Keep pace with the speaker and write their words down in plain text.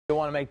You'll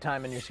want to make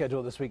time in your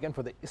schedule this weekend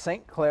for the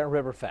St. Clair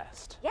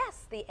Riverfest.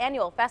 Yes, the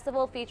annual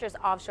festival features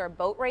offshore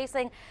boat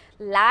racing,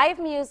 live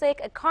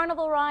music,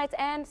 carnival rides,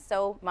 and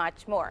so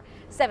much more.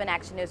 7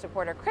 Action News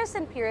reporter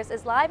Kristen Pierce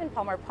is live in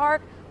Palmer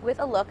Park with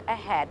a look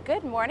ahead.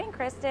 Good morning,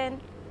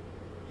 Kristen.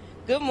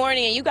 Good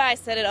morning, and you guys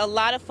said it, a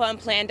lot of fun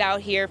planned out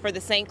here for the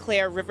St.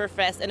 Clair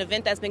Riverfest, an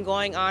event that's been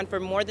going on for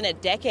more than a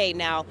decade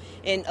now,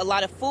 and a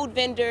lot of food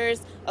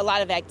vendors, a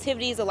lot of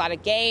activities, a lot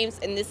of games,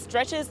 and this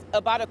stretches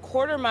about a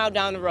quarter-mile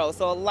down the road,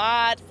 so a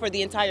lot for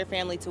the entire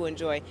family to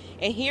enjoy.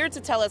 And here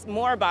to tell us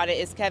more about it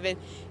is Kevin.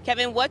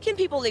 Kevin, what can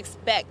people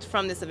expect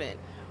from this event?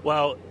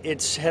 Well,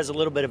 it has a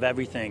little bit of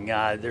everything.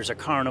 There's a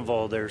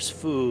carnival, there's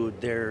food,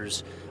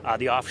 there's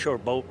the offshore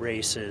boat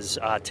races.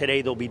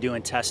 Today they'll be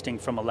doing testing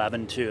from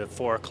 11 to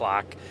 4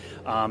 o'clock.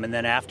 And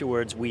then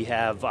afterwards we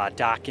have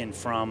docking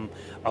from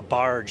a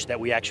barge that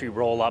we actually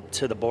roll up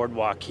to the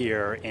boardwalk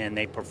here, and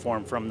they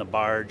perform from the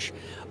barge.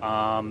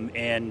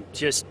 And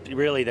just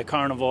really the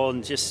carnival,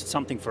 and just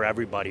something for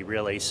everybody,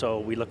 really. So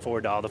we look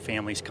forward to all the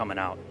families coming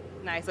out.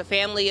 Nice, a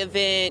family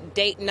event,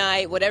 date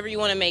night, whatever you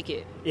want to make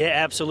it. Yeah,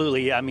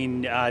 absolutely. I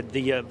mean,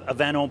 the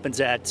event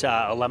opens at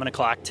 11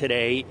 o'clock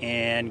today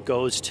and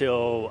goes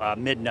till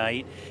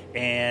midnight.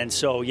 And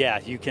so,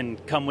 yeah, you can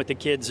come with the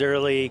kids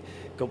early,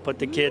 go put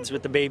the kids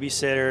with the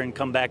babysitter, and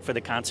come back for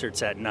the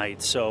concerts at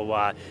night.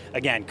 So,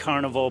 again,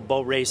 carnival,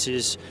 boat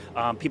races,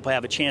 people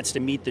have a chance to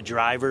meet the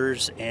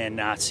drivers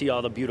and see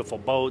all the beautiful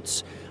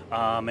boats.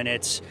 And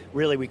it's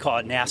really, we call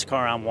it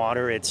NASCAR on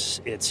water.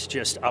 It's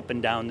just up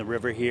and down the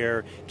river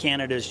here.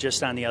 Canada's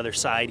just on the other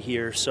side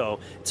here, so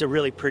it's a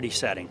really pretty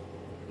setting.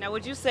 Now,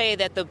 would you say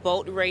that the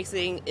boat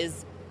racing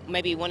is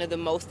maybe one of the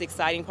most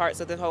exciting parts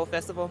of the whole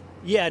festival?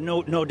 Yeah,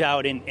 no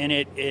doubt, and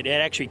it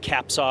actually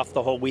caps off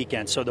the whole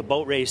weekend. So the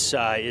boat race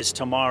is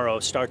tomorrow,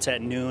 starts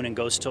at noon and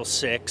goes till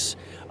 6,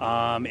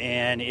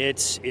 and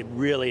it's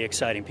really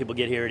exciting. People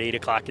get here at 8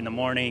 o'clock in the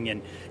morning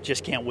and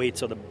just can't wait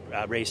till the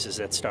races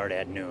that start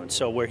at noon.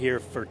 So we're here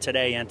for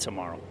today and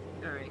tomorrow.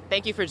 All right.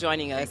 Thank you for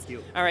joining us. Thank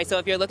you. All right, so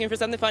if you're looking for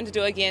something fun to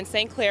do, again,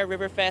 St. Clair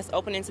Riverfest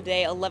opening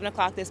today, 11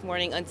 o'clock this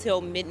morning until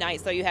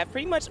midnight. So you have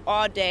pretty much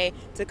all day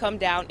to come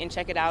down and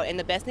check it out. And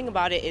the best thing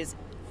about it is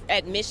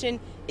admission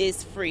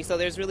is free. So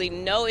there's really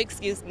no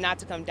excuse not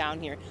to come down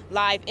here.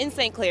 Live in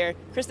St. Clair,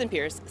 Kristen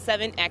Pierce,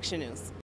 7 Action News.